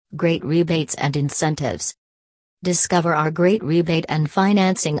Great rebates and incentives. Discover our great rebate and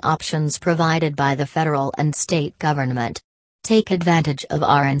financing options provided by the federal and state government. Take advantage of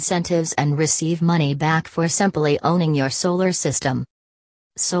our incentives and receive money back for simply owning your solar system.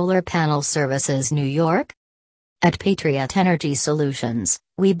 Solar Panel Services New York? At Patriot Energy Solutions,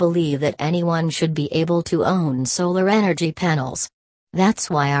 we believe that anyone should be able to own solar energy panels. That's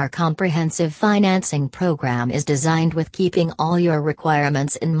why our comprehensive financing program is designed with keeping all your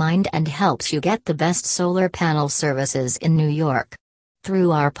requirements in mind and helps you get the best solar panel services in New York.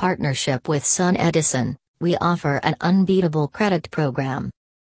 Through our partnership with SunEdison, we offer an unbeatable credit program.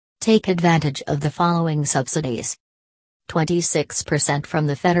 Take advantage of the following subsidies: 26% from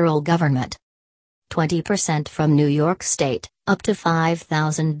the federal government, 20% from New York State, up to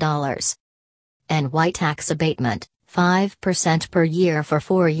 $5,000. NY tax abatement, 5% per year for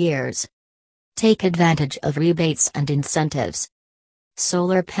 4 years. Take advantage of rebates and incentives.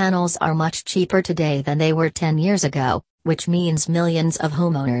 Solar panels are much cheaper today than they were 10 years ago, which means millions of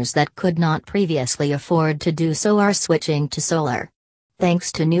homeowners that could not previously afford to do so are switching to solar.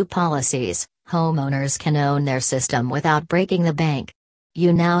 Thanks to new policies, homeowners can own their system without breaking the bank.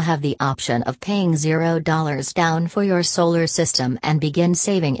 You now have the option of paying $0 down for your solar system and begin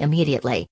saving immediately.